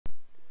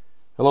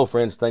Hello,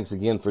 friends. Thanks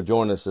again for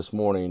joining us this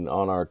morning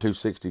on our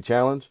 260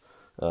 challenge.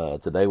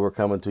 Today we're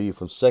coming to you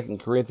from 2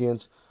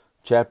 Corinthians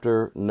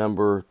chapter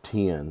number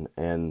 10.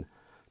 And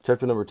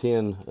chapter number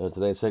 10,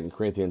 today in 2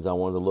 Corinthians, I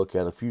wanted to look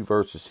at a few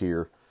verses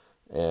here,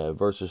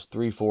 verses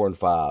 3, 4, and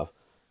 5.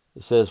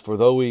 It says, "For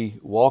though we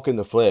walk in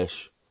the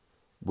flesh,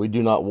 we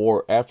do not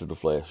war after the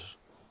flesh.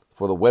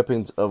 For the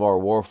weapons of our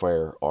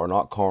warfare are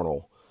not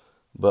carnal,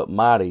 but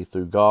mighty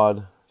through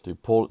God to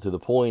the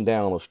pulling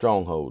down of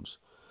strongholds,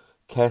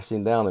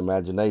 casting down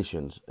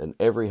imaginations, and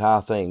every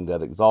high thing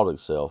that exalts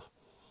itself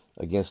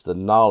against the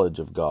knowledge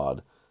of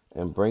God,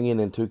 and bringing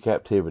into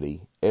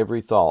captivity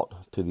every thought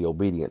to the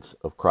obedience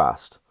of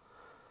Christ."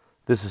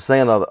 This is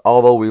saying that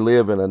although we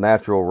live in a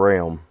natural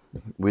realm,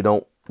 we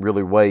don't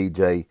really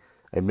wage a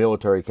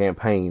military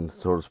campaign,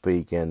 so to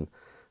speak, and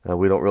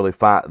we don't really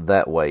fight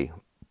that way.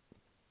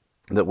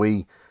 That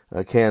we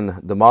can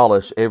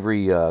demolish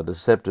every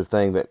deceptive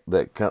thing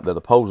that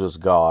opposes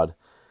God,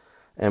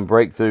 and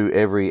break through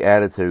every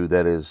attitude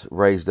that is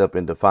raised up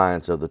in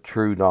defiance of the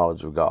true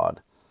knowledge of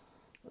God.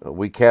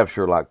 We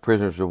capture, like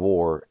prisoners of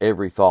war,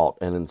 every thought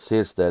and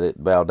insist that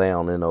it bow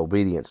down in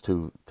obedience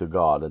to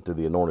God and to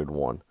the Anointed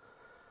One.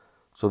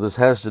 So this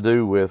has to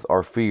do with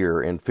our fear,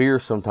 and fear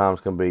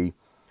sometimes can be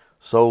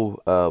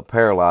so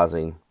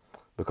paralyzing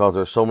because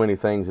there's so many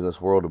things in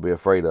this world to be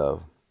afraid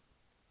of.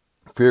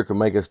 Fear can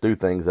make us do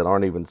things that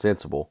aren't even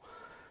sensible.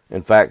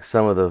 In fact,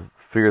 some of the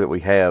fear that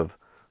we have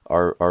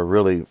are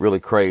really,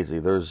 really crazy.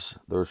 There's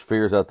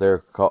fears out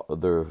there.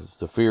 There's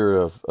the fear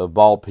of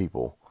bald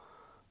people.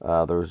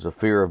 There's the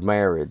fear of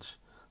marriage.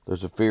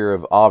 There's a fear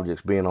of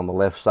objects being on the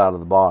left side of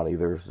the body.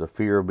 There's a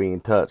fear of being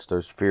touched.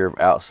 There's fear of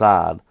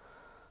outside.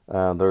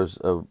 There's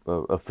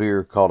a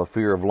fear called a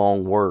fear of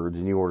long words,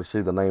 and you ought to see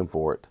the name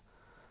for it.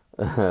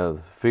 There's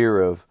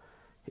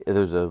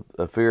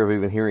a fear of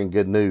even hearing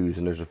good news,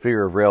 and there's a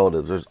fear of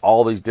relatives. There's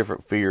all these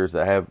different fears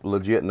that have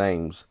legit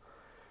names,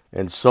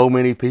 and so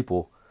many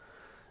people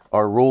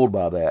are ruled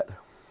by that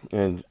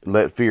and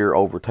let fear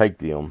overtake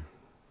them.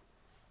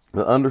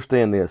 But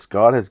understand this: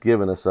 God has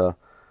given us a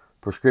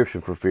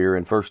prescription for fear.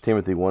 In 1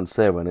 Timothy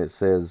 1:7, it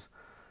says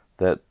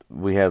that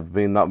we have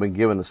not been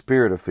given the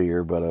spirit of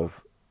fear, but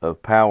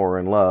of power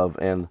and love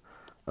and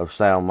of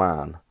sound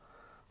mind.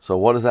 So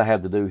what does that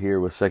have to do here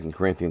with 2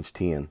 Corinthians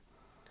 10?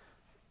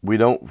 We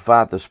don't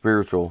fight the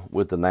spiritual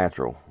with the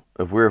natural.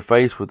 If we're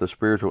faced with a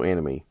spiritual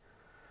enemy,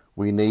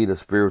 we need a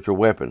spiritual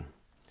weapon.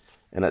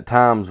 And at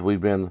times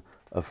we've been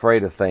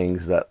afraid of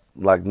things that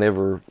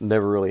never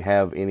really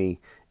have any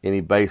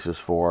basis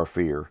for our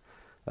fear.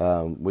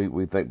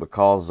 We think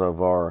because of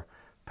our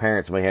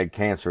parents may have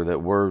cancer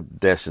that we're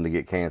destined to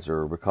get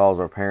cancer, or because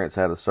our parents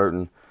had a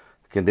certain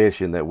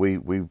condition that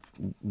we're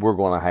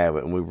going to have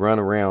it, and we run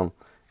around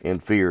in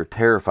fear,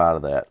 terrified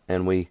of that,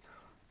 and we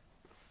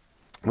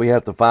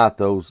have to fight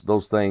those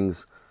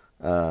things,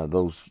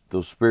 those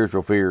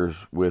spiritual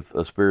fears with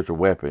a spiritual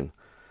weapon.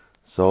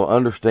 So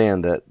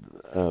understand that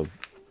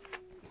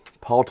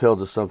Paul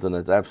tells us something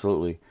that's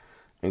absolutely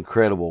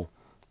incredible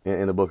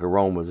in the book of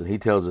Romans, and he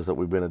tells us that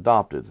we've been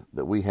adopted,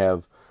 that we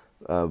have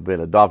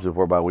been adopted,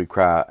 whereby we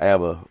cry,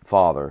 "Abba,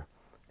 Father."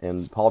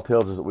 And Paul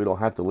tells us that we don't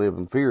have to live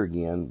in fear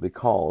again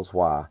because,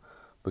 why?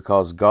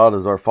 Because God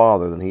is our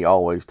Father, and He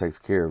always takes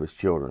care of His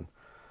children.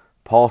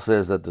 Paul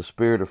says that the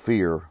spirit of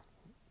fear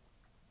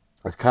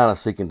is kind of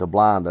seeking to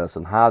blind us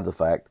and hide the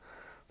fact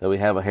that we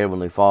have a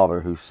Heavenly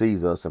Father who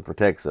sees us and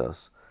protects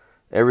us.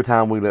 Every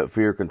time we let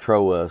fear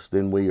control us,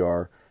 then we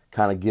are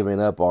kind of giving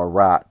up our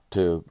right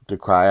to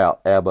cry out,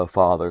 "Abba,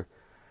 Father."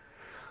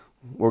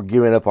 We're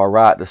giving up our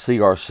right to see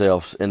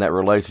ourselves in that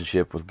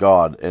relationship with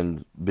God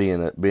and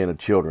being a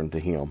children to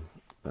Him.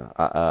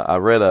 I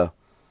read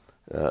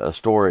a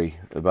story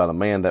about a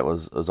man that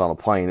was on a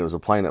plane. It was a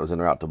plane that was en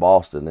route to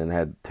Boston and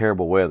had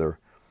terrible weather,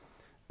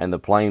 and the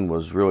plane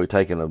was really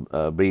taking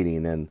a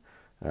beating, and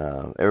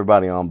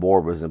everybody on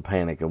board was in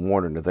panic and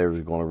wondering if they were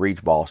going to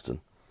reach Boston.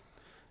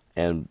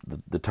 And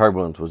the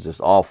turbulence was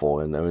just awful,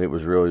 and I mean, it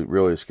was really,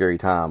 really a scary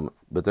time.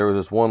 But there was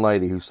this one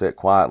lady who sat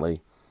quietly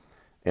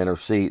in her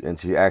seat, and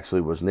she actually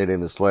was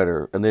knitting a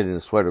sweater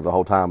the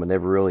whole time and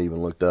never really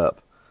even looked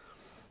up.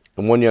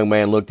 And one young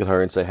man looked at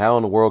her and said, "How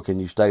in the world can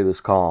you stay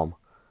this calm?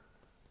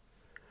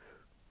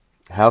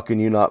 How can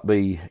you not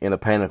be in a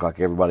panic like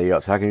everybody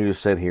else? How can you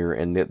just sit here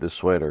and knit this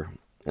sweater?"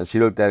 And she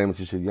looked at him and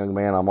she said, "Young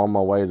man, I'm on my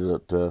way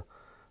to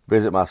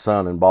visit my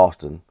son in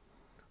Boston."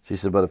 She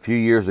said, "But a few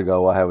years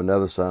ago, I have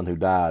another son who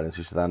died." And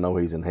she said, "I know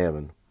he's in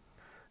heaven.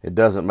 It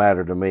doesn't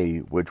matter to me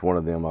which one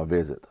of them I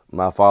visit.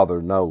 My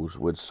Father knows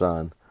which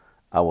son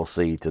I will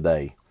see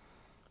today."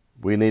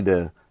 We need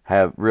to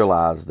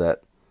realize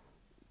that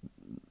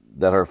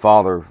her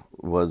Father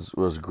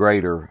was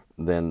greater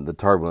than the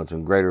turbulence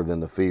and greater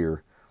than the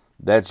fear.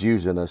 That's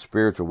using a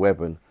spiritual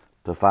weapon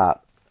to fight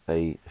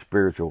a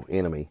spiritual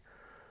enemy.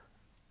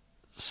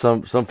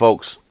 Some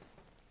folks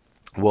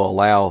will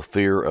allow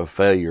fear of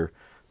failure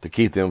to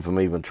keep them from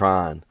even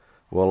trying,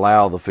 will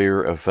allow the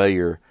fear of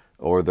failure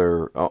or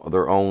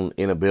their own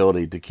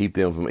inability to keep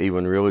them from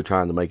even really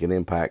trying to make an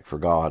impact for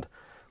God.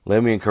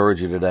 Let me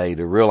encourage you today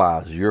to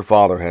realize your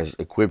Father has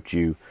equipped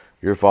you.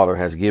 Your Father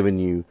has given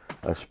you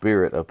a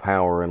spirit of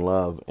power and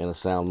love and a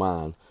sound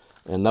mind.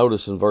 And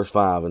notice in verse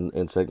 5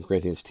 in 2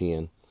 Corinthians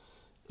 10,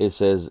 it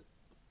says,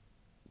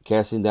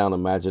 casting down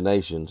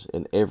imaginations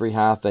and every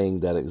high thing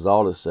that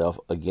exalts itself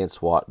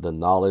against what? The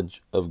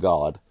knowledge of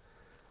God.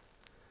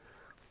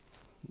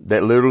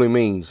 That literally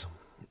means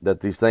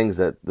that these things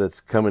that's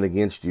coming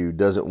against you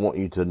doesn't want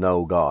you to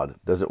know God,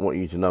 doesn't want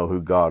you to know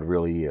who God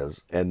really is.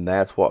 And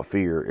that's what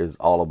fear is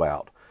all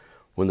about.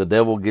 When the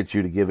devil gets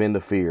you to give in to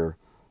fear,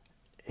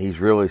 he's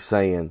really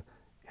saying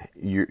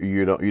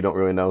you don't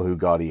really know who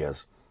God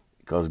is,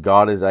 because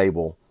God is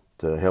able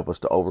to help us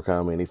to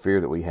overcome any fear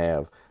that we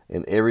have.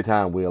 And every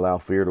time we allow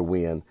fear to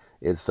win,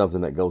 it's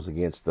something that goes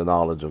against the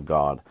knowledge of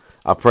God.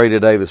 I pray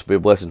today this will be a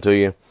blessing to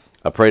you.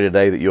 I pray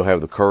today that you'll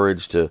have the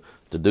courage to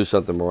do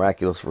something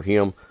miraculous for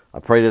Him. I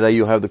pray today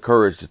you'll have the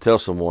courage to tell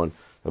someone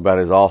about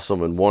His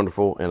awesome and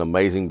wonderful and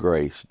amazing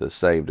grace that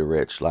saved a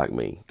wretch like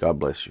me. God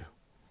bless you.